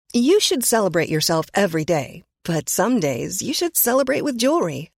You should celebrate yourself every day, but some days you should celebrate with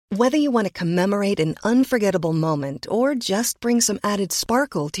jewelry. Whether you want to commemorate an unforgettable moment or just bring some added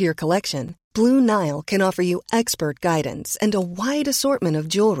sparkle to your collection, Blue Nile can offer you expert guidance and a wide assortment of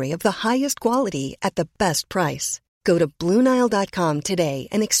jewelry of the highest quality at the best price. Go to BlueNile.com today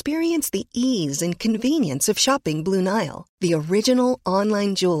and experience the ease and convenience of shopping Blue Nile, the original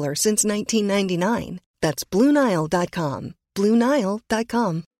online jeweler since 1999. That's BlueNile.com.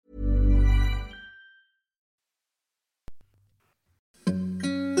 BlueNile.com.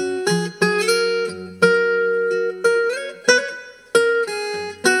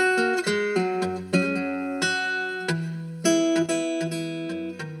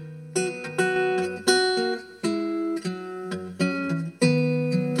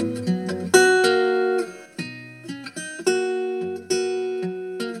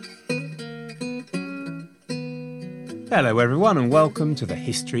 Hello everyone and welcome to the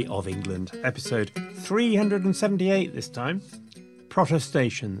History of England, episode 378 this time,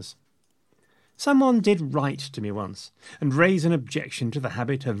 Protestations. Someone did write to me once and raise an objection to the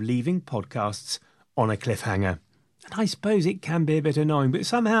habit of leaving podcasts on a cliffhanger. And I suppose it can be a bit annoying, but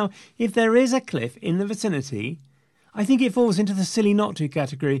somehow if there is a cliff in the vicinity, I think it falls into the silly not to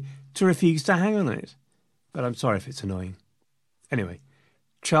category to refuse to hang on it. But I'm sorry if it's annoying. Anyway,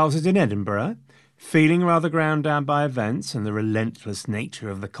 Charles is in Edinburgh, feeling rather ground down by events and the relentless nature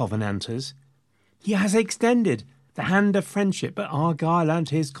of the Covenanters. He has extended the hand of friendship, but Argyle and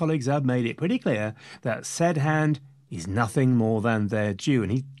his colleagues have made it pretty clear that said hand is nothing more than their due,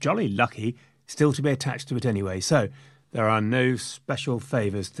 and he's jolly lucky still to be attached to it anyway, so there are no special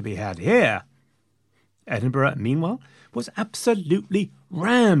favours to be had here. Edinburgh, meanwhile, was absolutely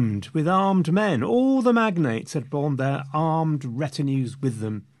rammed with armed men. All the magnates had borne their armed retinues with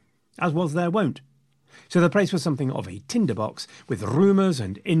them, as was their wont. So the place was something of a tinderbox, with rumours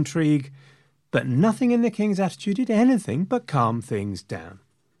and intrigue, but nothing in the king's attitude did anything but calm things down.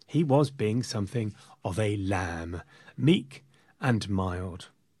 He was being something of a lamb, meek and mild.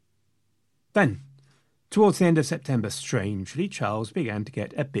 Then, towards the end of September, strangely, Charles began to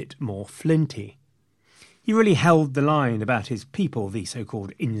get a bit more flinty. He really held the line about his people, the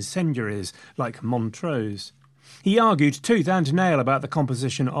so-called incendiaries, like Montrose. He argued tooth and nail about the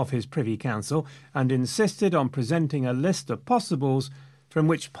composition of his Privy Council and insisted on presenting a list of possibles from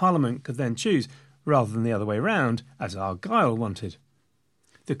which Parliament could then choose, rather than the other way round, as Argyle wanted.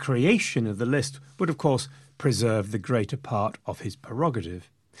 The creation of the list would, of course, preserve the greater part of his prerogative.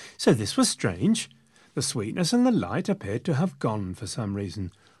 So this was strange. The sweetness and the light appeared to have gone for some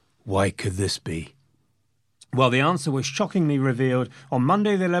reason. Why could this be? Well, the answer was shockingly revealed on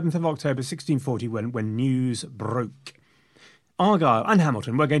Monday the 11th of October 1640 when news broke. Argyle and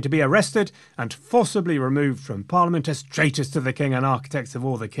Hamilton were going to be arrested and forcibly removed from Parliament as traitors to the king and architects of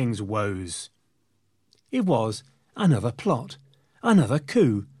all the king's woes. It was another plot, another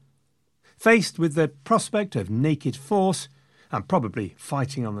coup. Faced with the prospect of naked force, and probably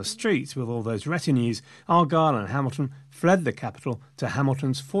fighting on the streets with all those retinues, Argyle and Hamilton fled the capital to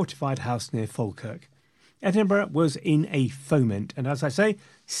Hamilton's fortified house near Falkirk. Edinburgh was in a foment and, as I say,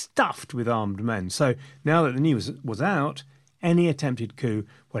 stuffed with armed men. So now that the news was out, any attempted coup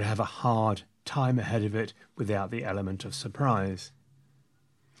would have a hard time ahead of it without the element of surprise.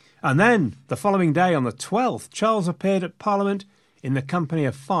 And then, the following day on the 12th, Charles appeared at Parliament in the company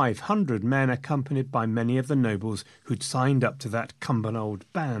of 500 men, accompanied by many of the nobles who'd signed up to that Cumbernauld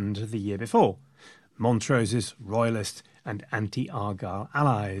band the year before. Montrose's royalist and anti-Argyle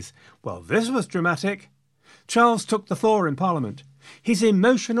allies. Well, this was dramatic. Charles took the floor in Parliament. His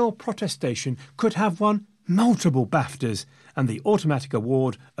emotional protestation could have won multiple BAFTAs and the automatic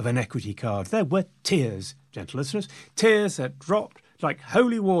award of an equity card. There were tears, gentle listeners, tears that dropped like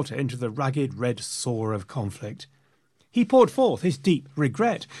holy water into the ragged red sore of conflict. He poured forth his deep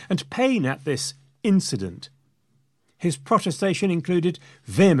regret and pain at this incident. His protestation included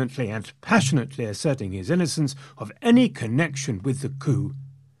vehemently and passionately asserting his innocence of any connection with the coup.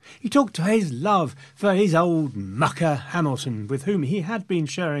 He talked to his love for his old mucker Hamilton, with whom he had been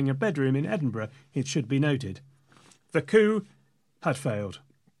sharing a bedroom in Edinburgh, it should be noted. The coup had failed.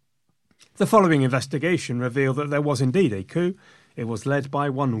 The following investigation revealed that there was indeed a coup. It was led by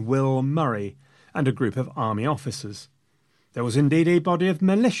one Will Murray and a group of army officers. There was indeed a body of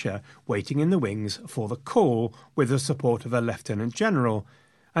militia waiting in the wings for the call with the support of a lieutenant general,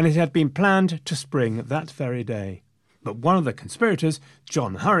 and it had been planned to spring that very day. But one of the conspirators,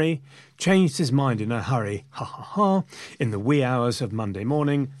 John Hurry, changed his mind in a hurry, in the wee hours of Monday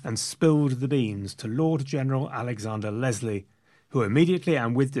morning and spilled the beans to Lord General Alexander Leslie, who immediately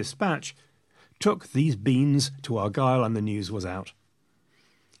and with dispatch took these beans to Argyle, and the news was out.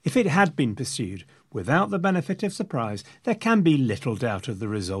 If it had been pursued without the benefit of surprise, there can be little doubt of the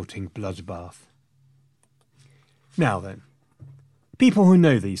resulting bloodbath. Now then, people who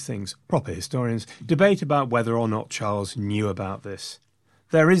know these things, proper historians, debate about whether or not Charles knew about this.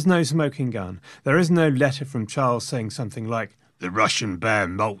 There is no smoking gun. There is no letter from Charles saying something like, "The Russian bear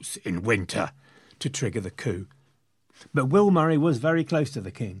molts in winter," to trigger the coup. But Will Murray was very close to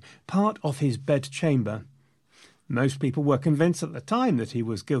the king, part of his bedchamber. Most people were convinced at the time that he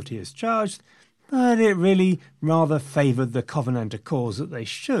was guilty as charged, but it really rather favoured the Covenanter cause that they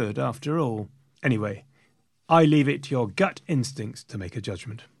should, after all. Anyway, I leave it to your gut instincts to make a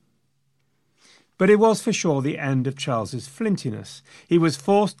judgment. But it was for sure the end of Charles's flintiness. He was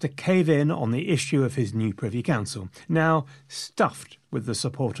forced to cave in on the issue of his new Privy Council, now stuffed with the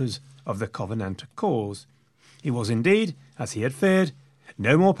supporters of the Covenanter cause. He was indeed, as he had feared,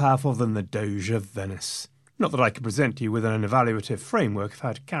 no more powerful than the Doge of Venice. Not that I could present you with an evaluative framework if I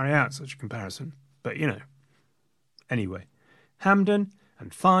had to carry out such a comparison, but you know. Anyway, Hampden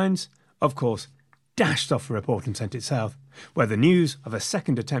and Fiennes, of course, dashed off a report and sent it south, where the news of a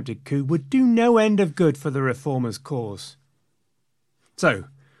second attempted coup would do no end of good for the reformers' cause. So,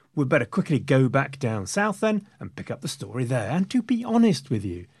 we'd better quickly go back down south then and pick up the story there. And to be honest with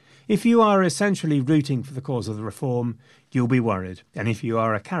you, if you are essentially rooting for the cause of the reform, you'll be worried. And if you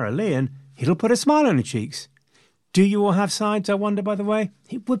are a Carolean, it'll put a smile on your cheeks. Do you all have sides, I wonder, by the way?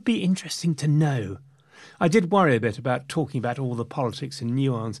 It would be interesting to know. I did worry a bit about talking about all the politics and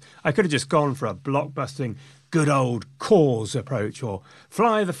nuance. I could have just gone for a blockbusting, good old cause approach, or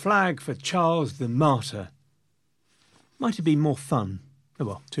fly the flag for Charles the Martyr. Might have been more fun. Oh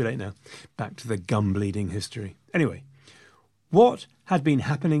well, too late now. Back to the gum-bleeding history. Anyway, what had been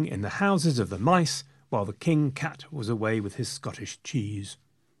happening in the houses of the mice while the king cat was away with his Scottish cheese?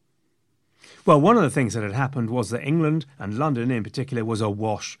 Well, one of the things that had happened was that England, and London in particular, was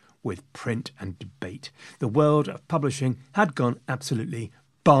awash with print and debate. The world of publishing had gone absolutely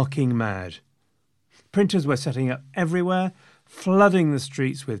barking mad. Printers were setting up everywhere, flooding the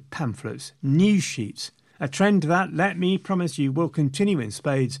streets with pamphlets, news sheets, a trend that, let me promise you, will continue in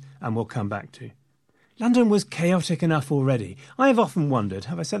spades and we'll come back to. London was chaotic enough already. I have often wondered,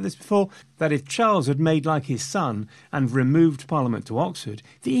 have I said this before, that if Charles had made like his son and removed Parliament to Oxford,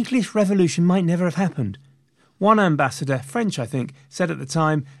 the English Revolution might never have happened. One ambassador, French I think, said at the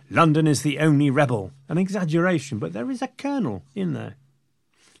time, "London is the only rebel." An exaggeration, but there is a kernel in there.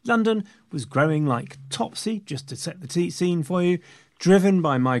 London was growing like topsy, just to set the scene for you, driven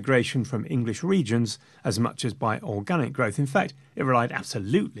by migration from English regions as much as by organic growth. In fact, it relied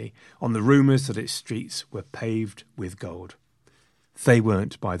absolutely on the rumours that its streets were paved with gold. They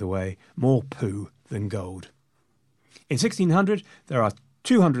weren't, by the way, more poo than gold. In 1600, there are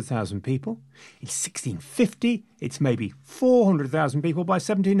 200,000 people. In 1650, it's maybe 400,000 people. By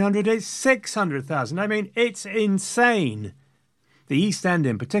 1700, it's 600,000. I mean, it's insane. The East End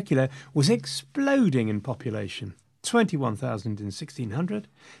in particular was exploding in population. 21,000 in 1600,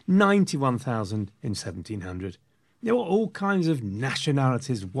 91,000 in 1700. There were all kinds of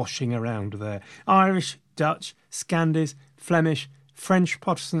nationalities washing around there. Irish, Dutch, Scandis, Flemish, French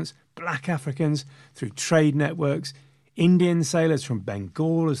Protestants, black Africans through trade networks, Indian sailors from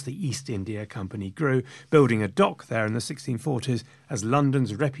Bengal as the East India Company grew, building a dock there in the 1640s as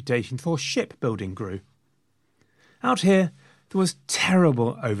London's reputation for shipbuilding grew. Out here, there was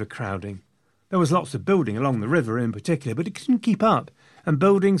terrible overcrowding. There was lots of building along the river in particular, but it couldn't keep up, and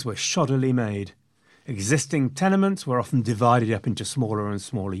buildings were shoddily made. Existing tenements were often divided up into smaller and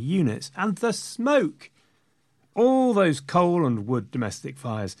smaller units, and the smoke! All those coal and wood domestic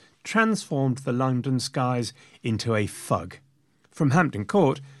fires transformed the London skies into a fug. From Hampton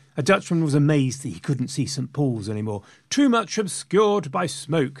Court, a Dutchman was amazed that he couldn't see St Paul's anymore, too much obscured by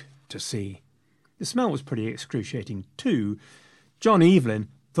smoke to see. The smell was pretty excruciating too. John Evelyn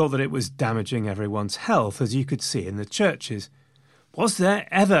thought that it was damaging everyone's health, as you could see in the churches. Was there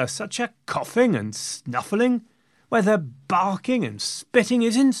ever such a coughing and snuffling, where the barking and spitting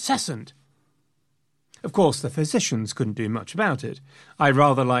is incessant? Of course, the physicians couldn't do much about it. I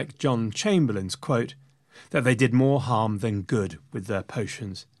rather like John Chamberlain's quote, that they did more harm than good with their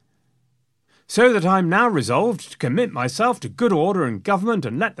potions. "So that I'm now resolved to commit myself to good order and government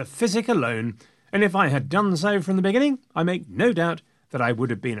and let the physic alone, and if I had done so from the beginning, I make no doubt that I would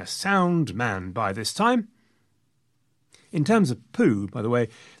have been a sound man by this time." In terms of poo, by the way,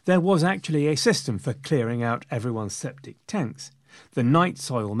 there was actually a system for clearing out everyone's septic tanks. The night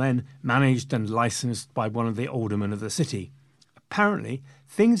soil men managed and licensed by one of the aldermen of the city. Apparently,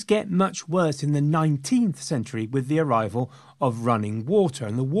 things get much worse in the 19th century with the arrival of running water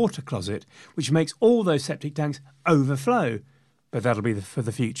and the water closet, which makes all those septic tanks overflow. But that'll be for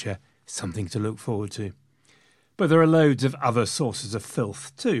the future, something to look forward to. But there are loads of other sources of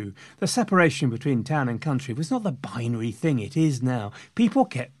filth too. The separation between town and country was not the binary thing it is now. People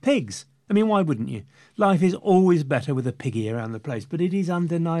kept pigs. I mean, why wouldn't you? Life is always better with a piggy around the place, but it is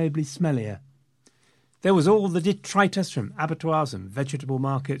undeniably smellier. There was all the detritus from abattoirs and vegetable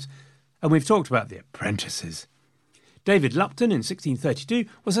markets, and we've talked about the apprentices. David Lupton in 1632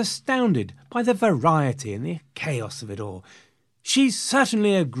 was astounded by the variety and the chaos of it all. She's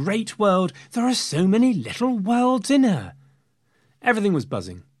certainly a great world. There are so many little worlds in her. Everything was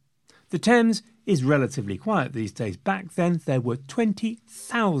buzzing. The Thames is relatively quiet these days. Back then, there were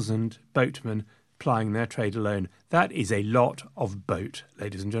 20,000 boatmen plying their trade alone. That is a lot of boat,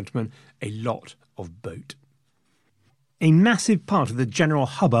 ladies and gentlemen, a lot of boat. A massive part of the general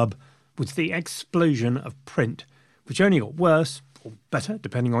hubbub was the explosion of print, which only got worse, or better,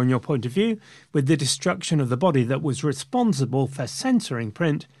 depending on your point of view, with the destruction of the body that was responsible for censoring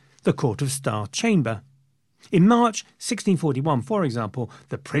print, the Court of Star Chamber. In March 1641, for example,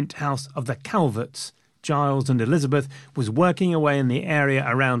 the print house of the Calverts, Giles and Elizabeth, was working away in the area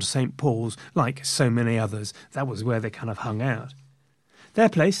around St. Paul's, like so many others. That was where they kind of hung out. Their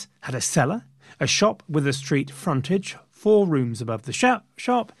place had a cellar, a shop with a street frontage, 4 rooms above the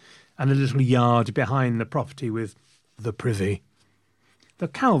shop, and a little yard behind the property with the privy. The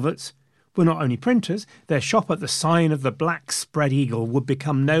Calverts were not only printers, their shop at the sign of the Black Spread Eagle would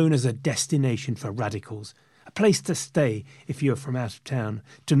become known as a destination for radicals, a place to stay if you were from out of town,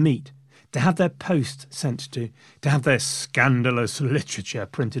 to meet, to have their post sent to have their scandalous literature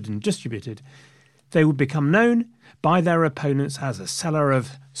printed and distributed. They would become known by their opponents as a seller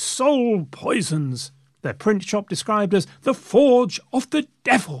of soul poisons, their print shop described as the forge of the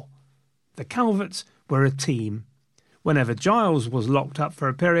devil. The Calverts were a team. Whenever Giles was locked up for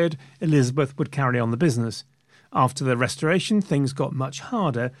a period, Elizabeth would carry on the business. After the Restoration, things got much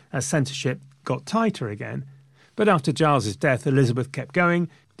harder as censorship got tighter again. But after Giles's death, Elizabeth kept going,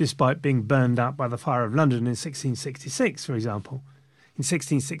 despite being burned out by the fire of London in 1666, for example. In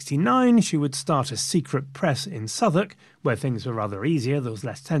 1669, she would start a secret press in Southwark, where things were rather easier, there was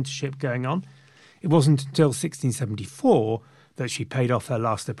less censorship going on. It wasn't until 1674 that she paid off her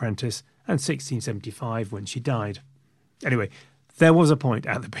last apprentice, and 1675 when she died. Anyway, there was a point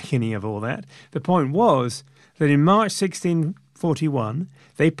at the beginning of all that. The point was that in March 1641,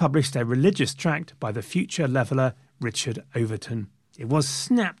 they published a religious tract by the future leveller Richard Overton. It was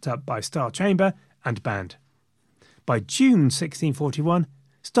snapped up by Star Chamber and banned. By June 1641,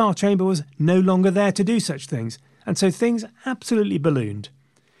 Star Chamber was no longer there to do such things, and so things absolutely ballooned.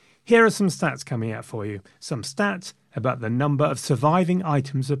 Here are some stats coming out for you. Some stats about the number of surviving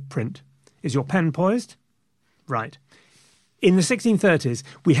items of print. Is your pen poised? Right. In the 1630s,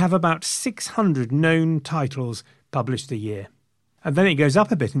 we have about 600 known titles published a year. And then it goes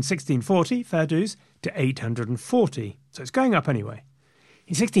up a bit in 1640, fair dues, to 840. So it's going up anyway.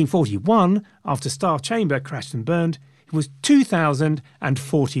 In 1641, after Star Chamber crashed and burned, it was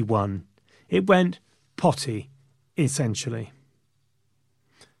 2,041. It went potty, essentially.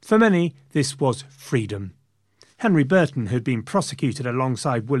 For many, this was freedom. Henry Burton, who had been prosecuted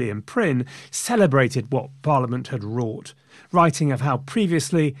alongside William Prynne, celebrated what Parliament had wrought, writing of how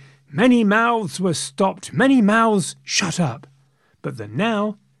previously many mouths were stopped, many mouths shut up, but that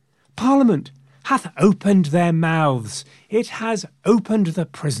now Parliament hath opened their mouths, it has opened the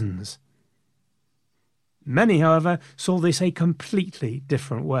prisons. Many, however, saw this a completely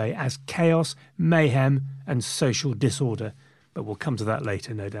different way, as chaos, mayhem and social disorder, but we'll come to that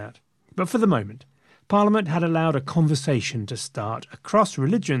later, no doubt. But for the moment, Parliament had allowed a conversation to start across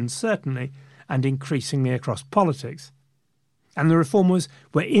religions, certainly, and increasingly across politics. And the reformers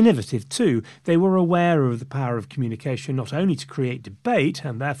were innovative too. They were aware of the power of communication not only to create debate,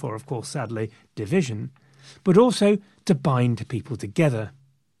 and therefore, of course, sadly, division, but also to bind people together.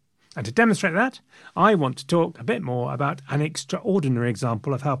 And to demonstrate that, I want to talk a bit more about an extraordinary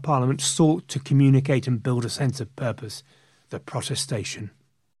example of how Parliament sought to communicate and build a sense of purpose, the Protestation.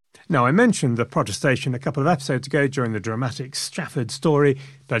 Now, I mentioned the Protestation a couple of episodes ago during the dramatic Strafford story,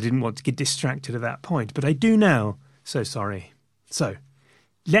 but I didn't want to get distracted at that point. But I do now, so sorry. So,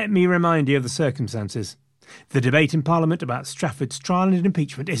 let me remind you of the circumstances. The debate in Parliament about Strafford's trial and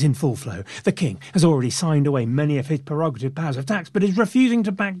impeachment is in full flow. The King has already signed away many of his prerogative powers of tax, but is refusing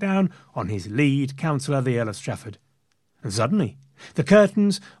to back down on his lead councillor, the Earl of Strafford. And suddenly, the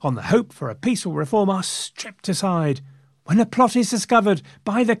curtains on the hope for a peaceful reform are stripped aside, when a plot is discovered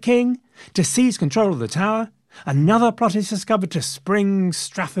by the King to seize control of the Tower. Another plot is discovered to spring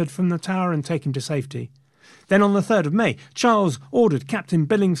Strafford from the Tower and take him to safety. Then on the 3rd of May, Charles ordered Captain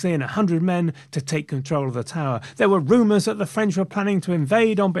Billingsley and 100 men to take control of the Tower. There were rumours that the French were planning to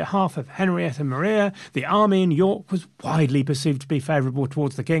invade on behalf of Henrietta Maria. The army in York was widely perceived to be favourable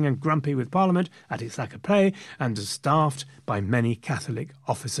towards the king and grumpy with Parliament at its lack of play, and staffed by many Catholic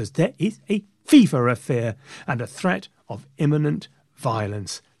officers. There is a fever of fear and a threat of imminent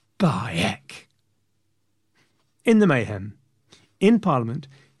violence. By heck! In the mayhem, in Parliament,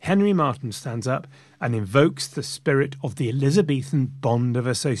 Henry Marten stands up and invokes the spirit of the Elizabethan bond of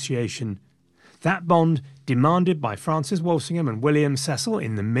association. That bond, demanded by Francis Walsingham and William Cecil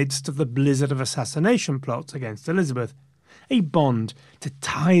in the midst of the blizzard of assassination plots against Elizabeth, a bond to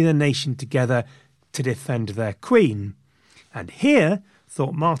tie the nation together to defend their queen. And here,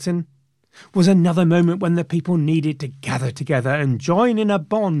 thought Marten, was another moment when the people needed to gather together and join in a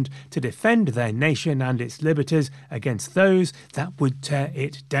bond to defend their nation and its liberties against those that would tear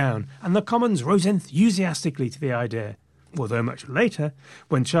it down. And the Commons rose enthusiastically to the idea, although much later,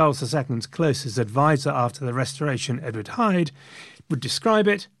 when Charles II's closest adviser after the Restoration, Edward Hyde, would describe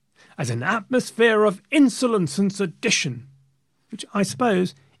it as an atmosphere of insolence and sedition, which I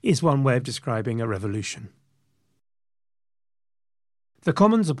suppose is one way of describing a revolution. The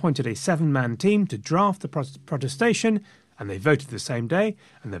Commons appointed a 7-man team to draft the protestation, and they voted the same day,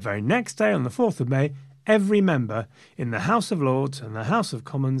 and the very next day, on the 4th of May, every member in the House of Lords and the House of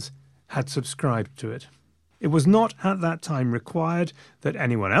Commons had subscribed to it. It was not at that time required that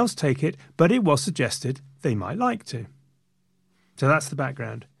anyone else take it, but it was suggested they might like to. So that's the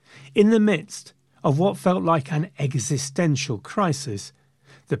background. In the midst of what felt like an existential crisis,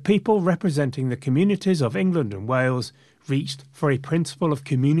 the people representing the communities of England and Wales reached for a principle of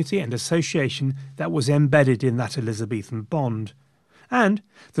community and association that was embedded in that Elizabethan bond. And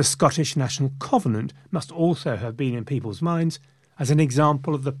the Scottish National Covenant must also have been in people's minds as an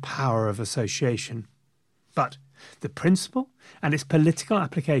example of the power of association. But the principle and its political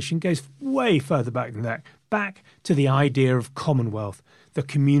application goes way further back than that, back to the idea of Commonwealth, the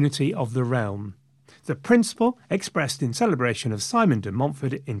community of the realm. The principle expressed in celebration of Simon de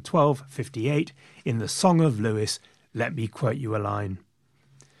Montfort in 1258 in the Song of Lewis. Let me quote you a line.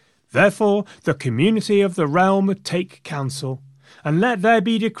 Therefore the community of the realm take counsel, and let there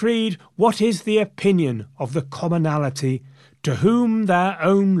be decreed what is the opinion of the commonalty, to whom their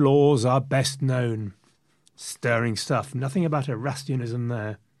own laws are best known. Stirring stuff, nothing about Erastianism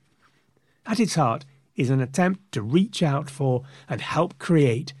there. At its heart is an attempt to reach out for and help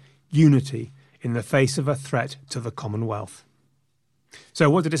create unity in the face of a threat to the Commonwealth. So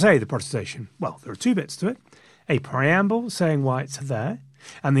what did it say, the protestation? Well, there are 2 bits to it. A preamble saying why it's there,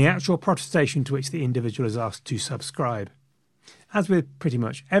 and the actual protestation to which the individual is asked to subscribe. As with pretty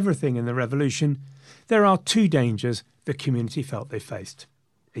much everything in the Revolution, there are 2 dangers the community felt they faced.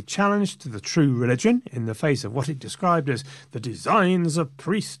 A challenge to the true religion in the face of what it described as the designs of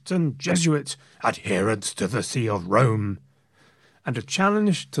priests and Jesuits, adherence to the See of Rome, and a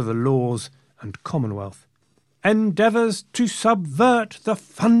challenge to the laws and Commonwealth. Endeavours to subvert the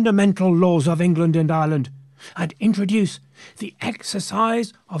fundamental laws of England and Ireland, and introduce the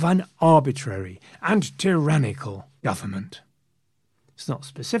exercise of an arbitrary and tyrannical government. It's not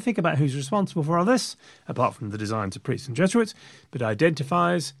specific about who's responsible for all this, apart from the designs of priests and Jesuits, but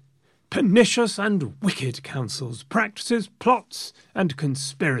identifies pernicious and wicked counsels, practices, plots, and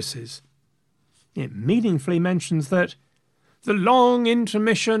conspiracies. It meaningfully mentions that the long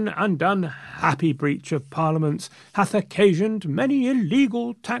intermission and unhappy breach of parliaments hath occasioned many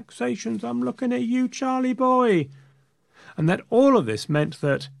illegal taxations. I'm looking at you, Charlie boy. And that all of this meant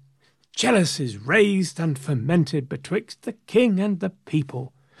that jealousies raised and fermented betwixt the king and the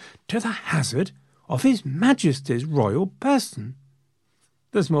people, to the hazard of his majesty's royal person.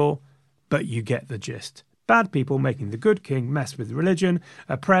 There's more, but you get the gist. Bad people making the good king mess with religion,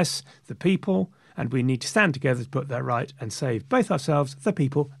 oppress the people, and we need to stand together to put that right and save both ourselves, the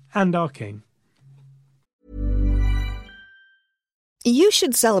people, and our king. You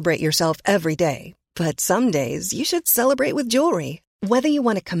should celebrate yourself every day, but some days you should celebrate with jewelry. Whether you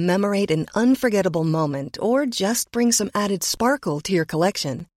want to commemorate an unforgettable moment or just bring some added sparkle to your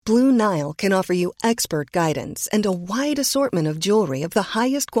collection, Blue Nile can offer you expert guidance and a wide assortment of jewelry of the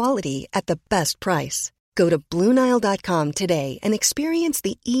highest quality at the best price. Go to BlueNile.com today and experience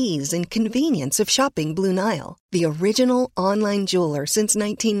the ease and convenience of shopping Blue Nile, the original online jeweler since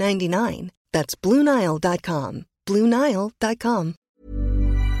 1999. That's BlueNile.com. BlueNile.com.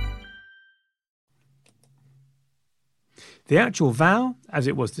 The actual vow, as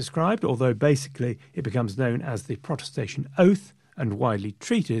it was described, although basically it becomes known as the Protestation Oath and widely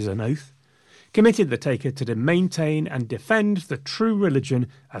treated as an oath, committed the taker to maintain and defend the true religion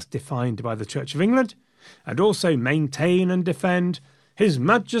as defined by the Church of England, and also maintain and defend His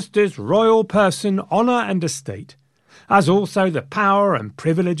Majesty's royal person, honour and estate, as also the power and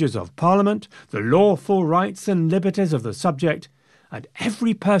privileges of Parliament, the lawful rights and liberties of the subject, and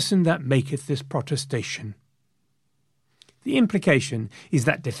every person that maketh this protestation. The implication is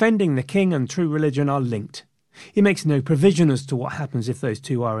that defending the king and true religion are linked. He makes no provision as to what happens if those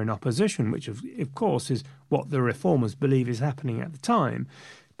two are in opposition, which of course is what the reformers believe is happening at the time.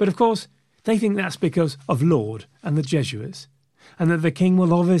 But of course they think that's because of Laud and the Jesuits, and that the king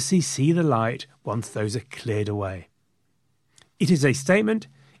will obviously see the light once those are cleared away. It is a statement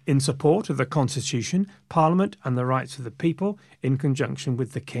in support of the Constitution, Parliament and the rights of the people in conjunction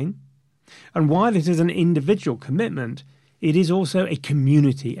with the king. And while it is an individual commitment, it is also a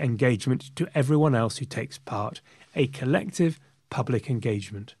community engagement to everyone else who takes part, a collective public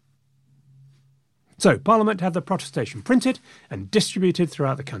engagement. So Parliament had the protestation printed and distributed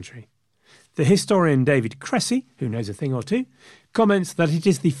throughout the country. The historian David Cressy, who knows a thing or two, comments that it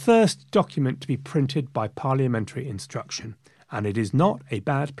is the first document to be printed by parliamentary instruction, and it is not a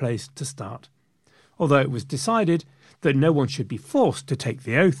bad place to start. Although it was decided that no one should be forced to take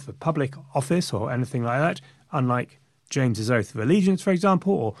the oath for public office or anything like that, unlike James's Oath of Allegiance, for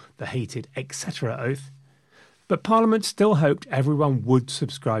example, or the hated etc. oath. But Parliament still hoped everyone would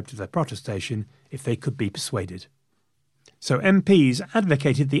subscribe to the protestation if they could be persuaded. So MPs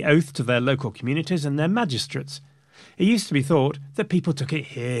advocated the oath to their local communities and their magistrates. It used to be thought that people took it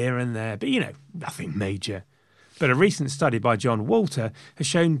here and there, but nothing major. But a recent study by John Walter has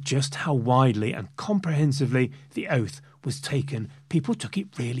shown just how widely and comprehensively the oath was taken. People took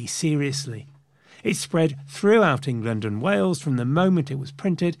it really seriously. It spread throughout England and Wales from the moment it was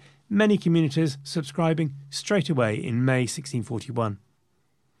printed, many communities subscribing straight away in May 1641.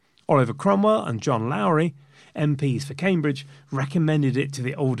 Oliver Cromwell and John Lowry, MPs for Cambridge, recommended it to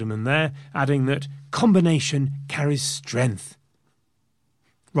the aldermen there, adding that combination carries strength.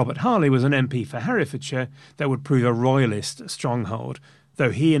 Robert Harley was an MP for Herefordshire that would prove a royalist stronghold,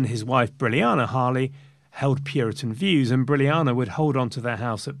 though he and his wife Brilliana Harley held Puritan views, and Brilliana would hold on to their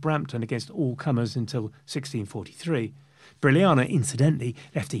house at Brampton against all comers until 1643. Brilliana, incidentally,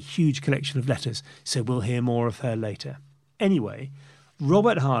 left a huge collection of letters, so we'll hear more of her later. Anyway,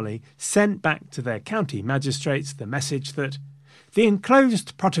 Robert Harley sent back to their county magistrates the message that the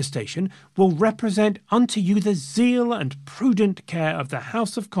enclosed protestation will represent unto you the zeal and prudent care of the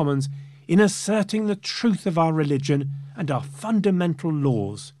House of Commons in asserting the truth of our religion and our fundamental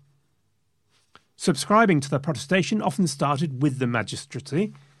laws. Subscribing to the protestation often started with the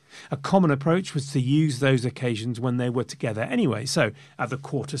magistracy. A common approach was to use those occasions when they were together anyway, so at the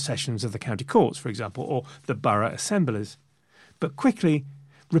quarter sessions of the county courts, for example, or the borough assemblies. But quickly,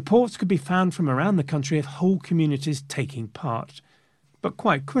 reports could be found from around the country of whole communities taking part. But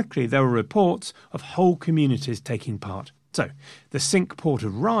quite quickly, there were reports of whole communities taking part. So, the Cinque Port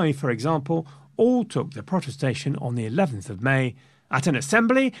of Rye, for example, all took the protestation on the 11th of May, at an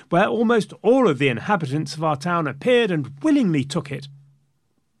assembly where almost all of the inhabitants of our town appeared and willingly took it.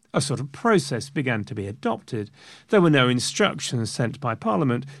 A sort of process began to be adopted. There were no instructions sent by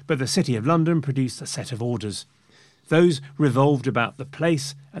Parliament, but the City of London produced a set of orders. Those revolved about the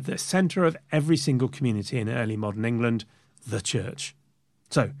place at the centre of every single community in early modern England, the church.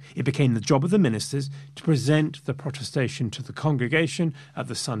 So it became the job of the ministers to present the protestation to the congregation at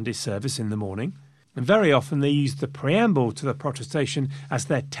the Sunday service in the morning, and very often they used the preamble to the protestation as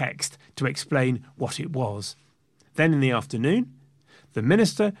their text to explain what it was. Then in the afternoon, the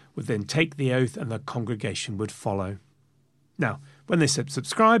minister would then take the oath and the congregation would follow. Now, when they said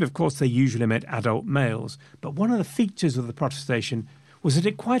subscribe, of course they usually meant adult males, but one of the features of the protestation was that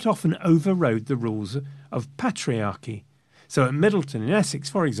it quite often overrode the rules of patriarchy. So at Middleton in Essex,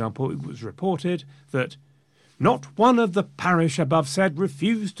 for example, it was reported that not one of the parish above said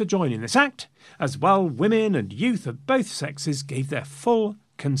refused to join in this act, as well women and youth of both sexes gave their full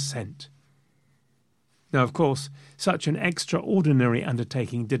consent. Now, of course, such an extraordinary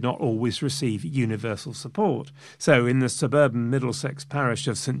undertaking did not always receive universal support. So in the suburban Middlesex parish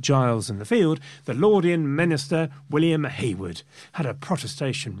of St Giles in the Field, the Laudian minister William Hayward had a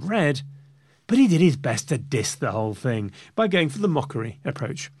protestation read, but he did his best to diss the whole thing by going for the mockery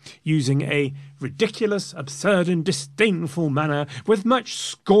approach, using a ridiculous, absurd and disdainful manner with much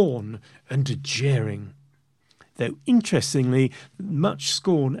scorn and jeering. Though, interestingly, much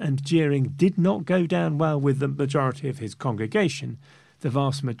scorn and jeering did not go down well with the majority of his congregation. The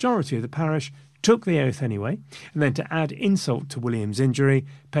vast majority of the parish took the oath anyway, and then to add insult to William's injury,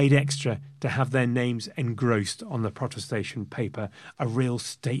 paid extra to have their names engrossed on the protestation paper, a real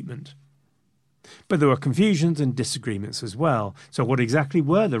statement. But there were confusions and disagreements as well. So what exactly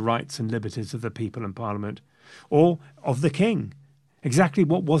were the rights and liberties of the people and Parliament, or of the King? Exactly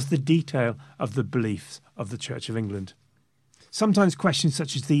what was the detail of the beliefs of the Church of England? Sometimes questions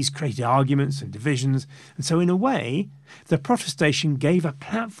such as these created arguments and divisions, and so in a way, the Protestation gave a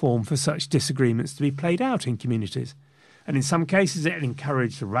platform for such disagreements to be played out in communities. And in some cases it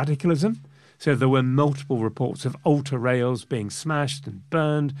encouraged radicalism, so there were multiple reports of altar rails being smashed and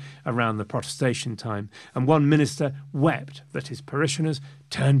burned around the Protestation time, and one minister wept that his parishioners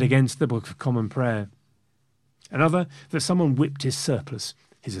turned against the Book of Common Prayer. Another, that someone whipped his surplice.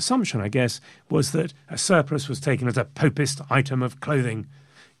 His assumption, I guess, was that a surplice was taken as a popist item of clothing.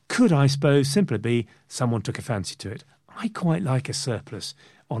 Could, I suppose, simply be someone took a fancy to it. I quite like a surplice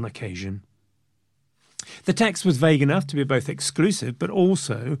on occasion. The text was vague enough to be both exclusive but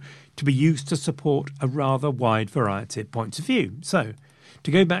also to be used to support a rather wide variety of points of view. So,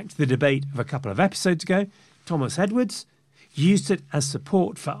 to go back to the debate of a couple of episodes ago, Thomas Edwards used it as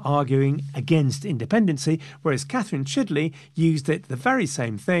support for arguing against independency, whereas Catherine Chidley used it, the very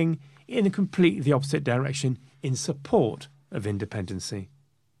same thing, in a completely the opposite direction, in support of independency.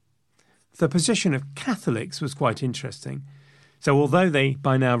 The position of Catholics was quite interesting. So although they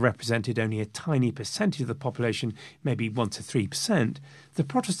by now represented only a tiny percentage of the population, maybe 1 to 3%, the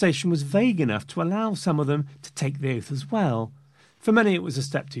protestation was vague enough to allow some of them to take the oath as well. For many it was a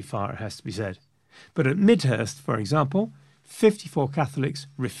step too far, it has to be said. But at Midhurst, for example, 54 Catholics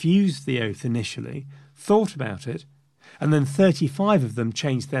refused the oath initially, thought about it, and then 35 of them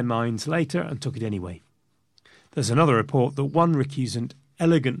changed their minds later and took it anyway. There's another report that one recusant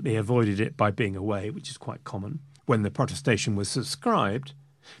elegantly avoided it by being away, which is quite common, when the protestation was subscribed,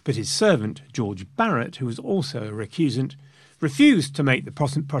 but his servant, George Barrett, who was also a recusant, refused to make the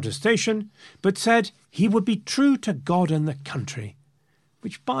protestation, but said he would be true to God and the country,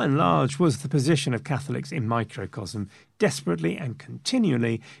 which by and large was the position of Catholics in microcosm, desperately and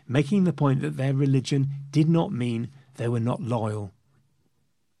continually making the point that their religion did not mean they were not loyal.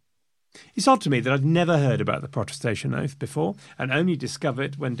 It's odd to me that I'd never heard about the Protestation oath before and only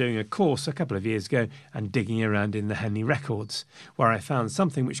discovered it when doing a course a couple of years ago and digging around in the Henley records, where I found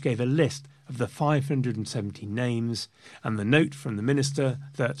something which gave a list of the 570 names and the note from the minister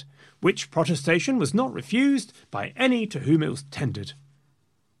that which protestation was not refused by any to whom it was tendered.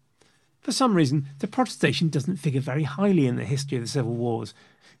 For some reason, the protestation doesn't figure very highly in the history of the Civil Wars,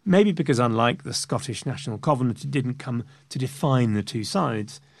 maybe because unlike the Scottish National Covenant, it didn't come to define the two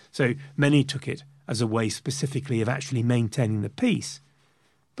sides, so many took it as a way specifically of actually maintaining the peace.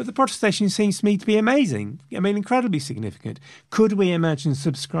 But the protestation seems to me to be amazing, incredibly significant. Could we imagine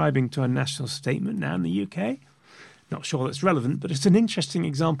subscribing to a national statement now in the UK? Not sure that's relevant, but it's an interesting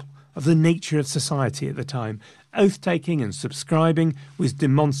example of the nature of society at the time. Oath-taking and subscribing was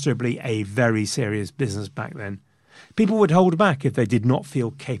demonstrably a very serious business back then. People would hold back if they did not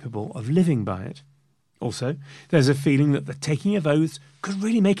feel capable of living by it. Also, there's a feeling that the taking of oaths could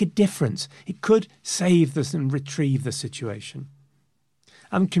really make a difference. It could save this and retrieve the situation.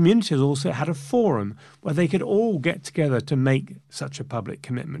 And communities also had a forum where they could all get together to make such a public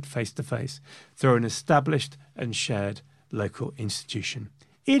commitment face to face through an established and shared local institution.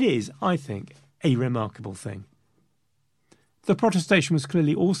 It is, I think, a remarkable thing. The protestation was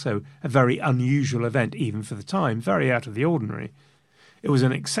clearly also a very unusual event, even for the time, very out of the ordinary. It was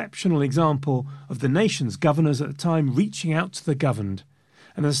an exceptional example of the nation's governors at the time reaching out to the governed,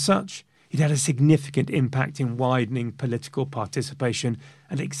 and as such, it had a significant impact in widening political participation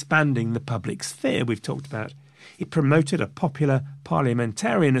and expanding the public sphere we've talked about. It promoted a popular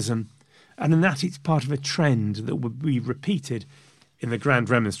parliamentarianism, and in that it's part of a trend that would be repeated in the Grand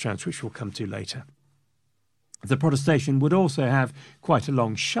Remonstrance, which we'll come to later. The protestation would also have quite a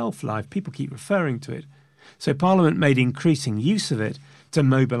long shelf life. People keep referring to it. So Parliament made increasing use of it to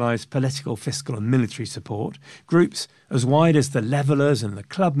mobilise political, fiscal and military support. Groups as wide as the Levellers and the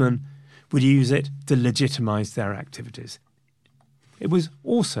Clubmen would use it to legitimise their activities. It was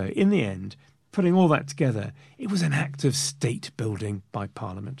also, in the end, putting all that together, it was an act of state building by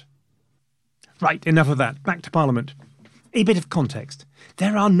Parliament. Right, enough of that. Back to Parliament. A bit of context.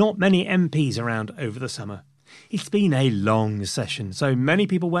 There are not many MPs around over the summer. It's been a long session, so many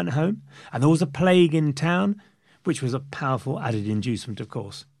people went home, and there was a plague in town, which was a powerful added inducement, of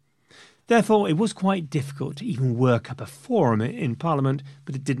course. Therefore, it was quite difficult to even work up a forum in Parliament,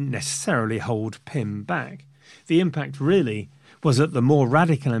 but it didn't necessarily hold Pym back. The impact really was that the more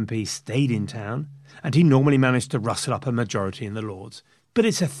radical MP stayed in town, and he normally managed to rustle up a majority in the Lords. But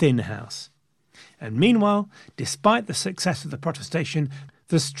it's a thin house. And meanwhile, despite the success of the protestation,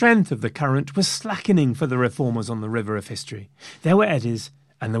 the strength of the current was slackening for the reformers on the river of history. There were eddies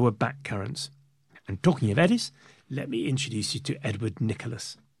and there were back currents. And talking of Eddies, let me introduce you to Edward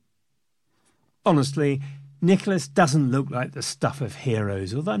Nicholas. Honestly, Nicholas doesn't look like the stuff of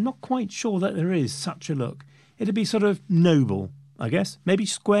heroes, although I'm not quite sure that there is such a look. It'd be sort of noble, I guess. Maybe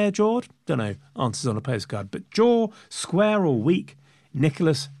square-jawed? Don't know. Answers on a postcard. But jaw, square or weak,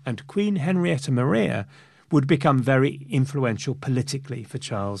 Nicholas and Queen Henrietta Maria would become very influential politically for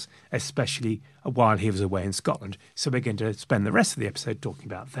Charles, especially while he was away in Scotland. So we're going to spend the rest of the episode talking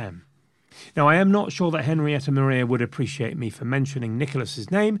about them. Now, I am not sure that Henrietta Maria would appreciate me for mentioning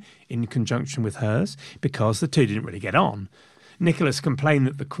Nicholas's name in conjunction with hers, because the two didn't really get on. Nicholas complained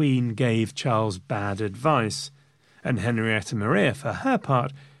that the Queen gave Charles bad advice, and Henrietta Maria, for her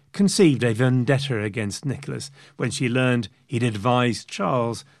part, conceived a vendetta against Nicholas when she learned he'd advised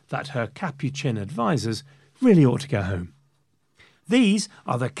Charles that her Capuchin advisers really ought to go home. These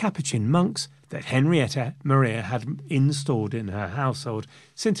are the Capuchin monks that Henrietta Maria had installed in her household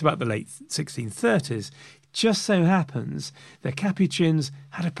since about the late 1630s. Just so happens the Capuchins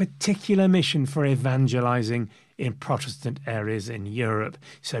had a particular mission for evangelising in Protestant areas in Europe,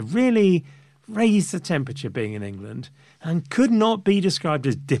 so really raised the temperature being in England and could not be described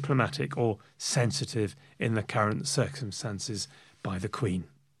as diplomatic or sensitive in the current circumstances by the Queen.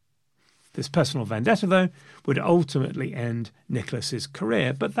 This personal vendetta, though, would ultimately end Nicholas's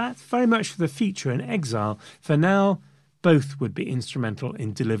career, but that's very much for the future in exile. For now, both would be instrumental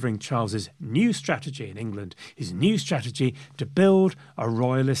in delivering Charles's new strategy in England, his new strategy to build a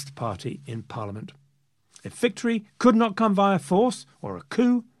royalist party in Parliament. If victory could not come via force or a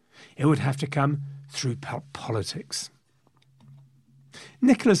coup, it would have to come through politics.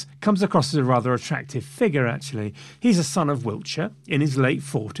 Nicholas comes across as a rather attractive figure, actually. He's a son of Wiltshire, in his late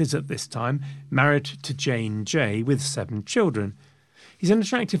 40s at this time, married to Jane Jay with 7 children. He's an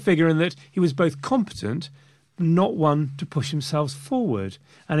attractive figure in that he was both competent, but not one to push himself forward.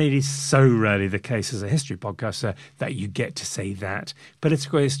 And it is so rarely the case as a history podcaster that you get to say that.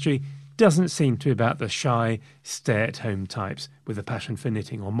 Political history doesn't seem to be about the shy, stay-at-home types with a passion for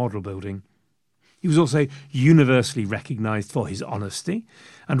knitting or model building. He was also universally recognised for his honesty,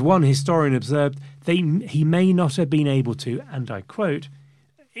 and one historian observed that he may not have been able to, and I quote,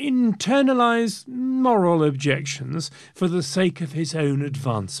 internalise moral objections for the sake of his own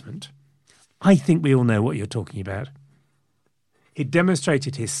advancement. I think we all know what you're talking about. He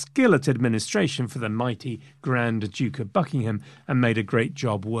demonstrated his skill at administration for the mighty Grand Duke of Buckingham and made a great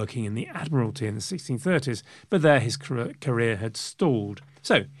job working in the Admiralty in the 1630s, but there his career had stalled.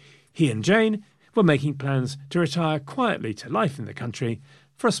 So he and Jane were making plans to retire quietly to life in the country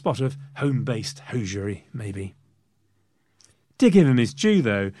for a spot of home-based hosiery, maybe. To give him his due,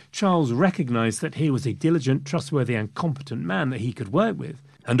 though, Charles recognised that he was a diligent, trustworthy and competent man that he could work with.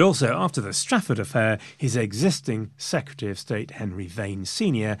 And also, after the Strafford affair, his existing Secretary of State, Henry Vane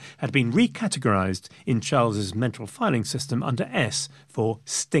Sr., had been recategorised in Charles's mental filing system under S for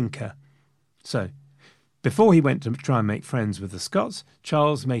stinker. So, before he went to try and make friends with the Scots,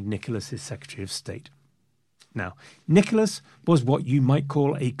 Charles made Nicholas his Secretary of State. Now, Nicholas was what you might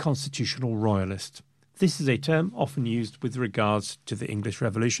call a constitutional royalist. This is a term often used with regards to the English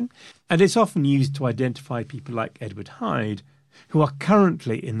Revolution, and it's often used to identify people like Edward Hyde, who are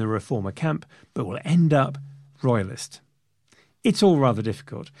currently in the reformer camp but will end up royalist. It's all rather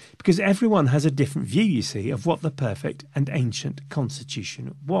difficult, because everyone has a different view, you see, of what the perfect and ancient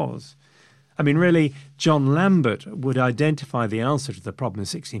constitution was. I mean, really, John Lambert would identify the answer to the problem in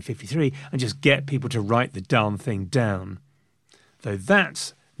 1653 and just get people to write the darn thing down. Though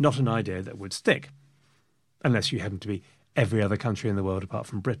that's not an idea that would stick, unless you happen to be every other country in the world apart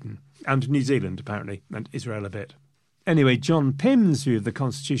from Britain, and New Zealand, apparently, and Israel a bit. Anyway, John Pym's view of the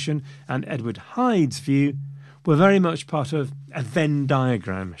Constitution and Edward Hyde's view were very much part of a Venn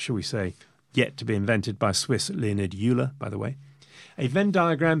diagram, shall we say, yet to be invented by Swiss Leonid Euler, by the way. A Venn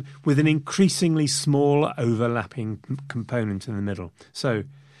diagram with an increasingly small overlapping component in the middle. So,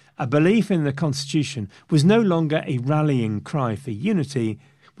 a belief in the Constitution was no longer a rallying cry for unity.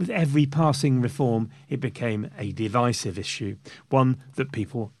 With every passing reform, it became a divisive issue, one that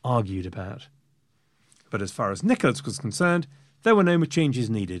people argued about. But as far as Nicholas was concerned, there were no changes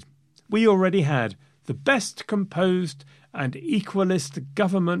needed. We already had the best composed and equalist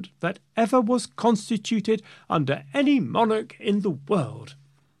government that ever was constituted under any monarch in the world.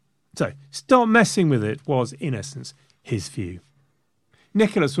 So, stop messing with it was, in essence, his view.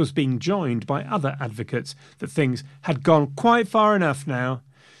 Nicholas was being joined by other advocates that things had gone quite far enough now.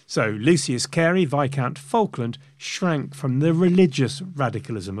 So Lucius Carey, Viscount Falkland, shrank from the religious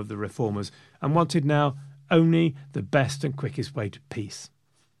radicalism of the reformers and wanted now only the best and quickest way to peace.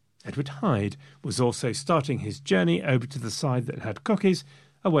 Edward Hyde was also starting his journey over to the side that had cookies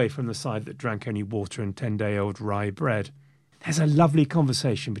away from the side that drank only water and 10-day-old rye bread. There's a lovely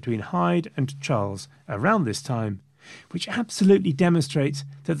conversation between Hyde and Charles around this time, which absolutely demonstrates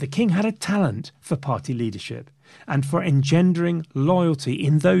that the king had a talent for party leadership and for engendering loyalty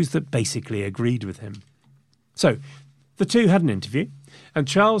in those that basically agreed with him. So, the two had an interview, and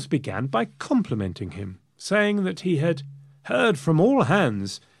Charles began by complimenting him, saying that he had heard from all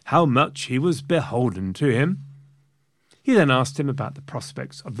hands how much he was beholden to him. He then asked him about the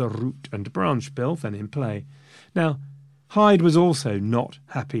prospects of the Root and Branch Bill then in play. Now, Hyde was also not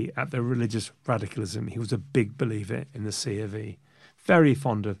happy at the religious radicalism. He was a big believer in the C of E, very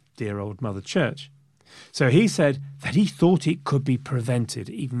fond of dear old Mother Church. So he said that he thought it could be prevented,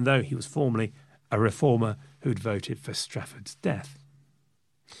 even though he was formerly a reformer who'd voted for Strafford's death.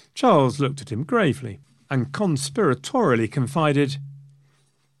 Charles looked at him gravely and conspiratorially confided,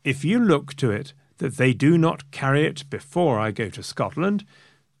 "If you look to it that they do not carry it before I go to Scotland,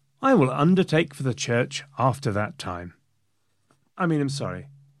 I will undertake for the church after that time." I'm sorry,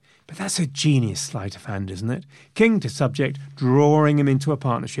 but that's a genius sleight of hand, isn't it? King to subject, drawing him into a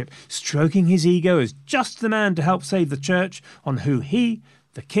partnership, stroking his ego as just the man to help save the church, on who he,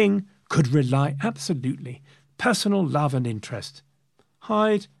 the king, could rely absolutely. Personal love and interest.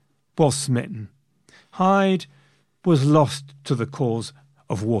 Hyde was smitten. Hyde was lost to the cause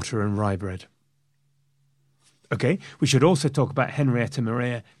of water and rye bread. OK, we should also talk about Henrietta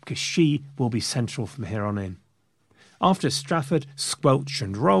Maria, because she will be central from here on in. After Strafford squelched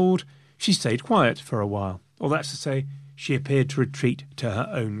and rolled, she stayed quiet for a while, or that's to say, she appeared to retreat to her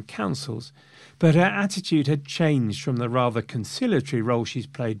own counsels. But her attitude had changed from the rather conciliatory role she's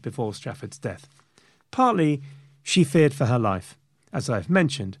played before Strafford's death. Partly, she feared for her life, as I've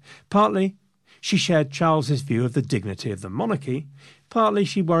mentioned. Partly, she shared Charles's view of the dignity of the monarchy. Partly,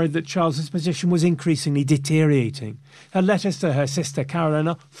 she worried that Charles's position was increasingly deteriorating. Her letters to her sister Caroline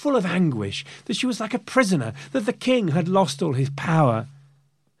are full of anguish, that she was like a prisoner, that the king had lost all his power.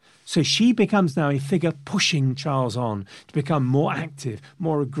 So she becomes now a figure pushing Charles on to become more active,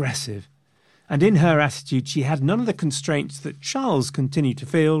 more aggressive. And in her attitude, she had none of the constraints that Charles continued to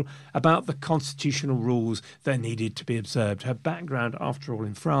feel about the constitutional rules that needed to be observed. Her background, after all,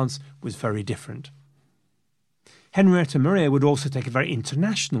 in France was very different. Henrietta Maria would also take a very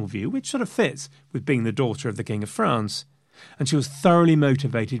international view, which sort of fits with being the daughter of the King of France, and she was thoroughly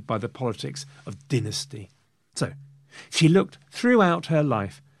motivated by the politics of dynasty. So, she looked throughout her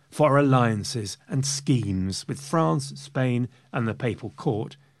life for alliances and schemes with France, Spain and the papal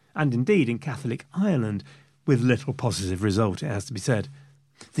court, and indeed in Catholic Ireland, with little positive result, it has to be said.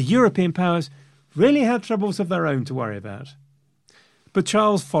 The European powers really had troubles of their own to worry about. But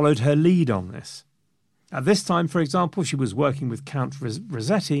Charles followed her lead on this. At this time, for example, she was working with Count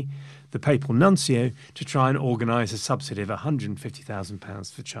Rossetti, the papal nuncio, to try and organise a subsidy of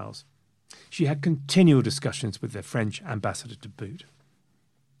 £150,000 for Charles. She had continual discussions with the French ambassador to boot.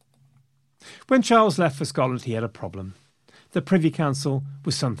 When Charles left for Scotland, he had a problem. The Privy Council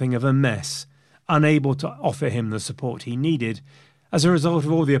was something of a mess, unable to offer him the support he needed as a result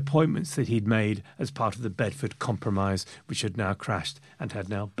of all the appointments that he'd made as part of the Bedford Compromise, which had now crashed and had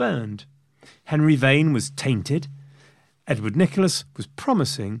now burned. Henry Vane was tainted. Edward Nicholas was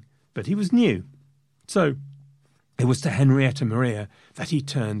promising, but he was new. So it was to Henrietta Maria that he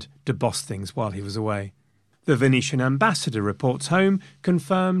turned to boss things while he was away. The Venetian ambassador reports home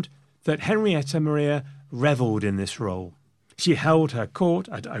confirmed that Henrietta Maria revelled in this role. She held her court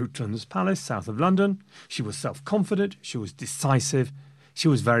at Oatlands Palace, south of London. She was self-confident, she was decisive, she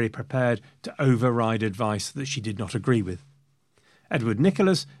was very prepared to override advice that she did not agree with. Edward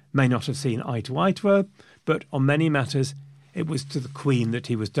Nicholas may not have seen eye to her, but on many matters it was to the Queen that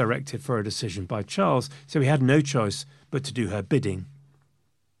he was directed for a decision by Charles, so he had no choice but to do her bidding.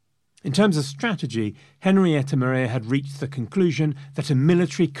 In terms of strategy, Henrietta Maria had reached the conclusion that a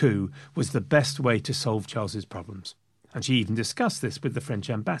military coup was the best way to solve Charles's problems, and she even discussed this with the French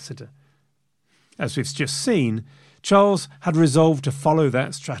ambassador. As we've just seen, Charles had resolved to follow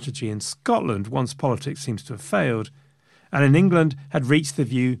that strategy in Scotland once politics seems to have failed, and in England had reached the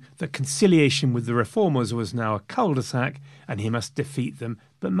view that conciliation with the reformers was now a cul-de-sac and he must defeat them,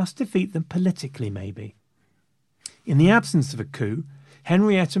 but must defeat them politically maybe. In the absence of a coup,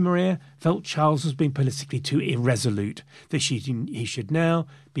 Henrietta Maria felt Charles was being politically too irresolute, that he should now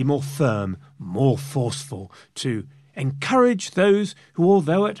be more firm, more forceful, to encourage those who,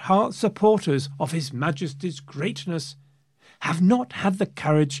 although at heart supporters of His Majesty's greatness, have not had the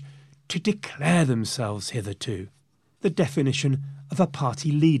courage to declare themselves hitherto. The definition of a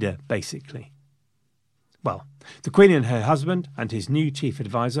party leader, basically. Well, the Queen and her husband and his new chief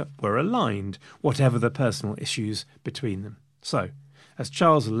adviser were aligned, whatever the personal issues between them. So, As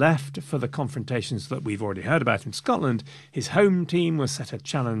Charles left for the confrontations that we've already heard about in Scotland, his home team was set a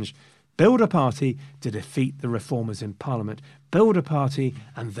challenge: build a party to defeat the reformers in Parliament. Build a party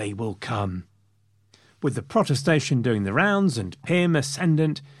and they will come. With the protestation doing the rounds and Pym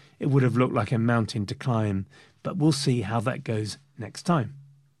ascendant, it would have looked like a mountain to climb. But we'll see how that goes next time.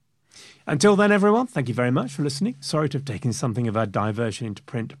 Until then, everyone, thank you very much for listening. Sorry to have taken something of our diversion into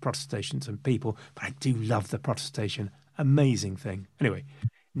print, protestations and people, but I do love the protestation. Amazing thing. Anyway,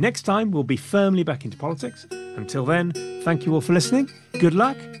 next time we'll be firmly back into politics. Until then, thank you all for listening. Good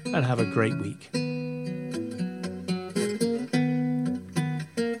luck and have a great week.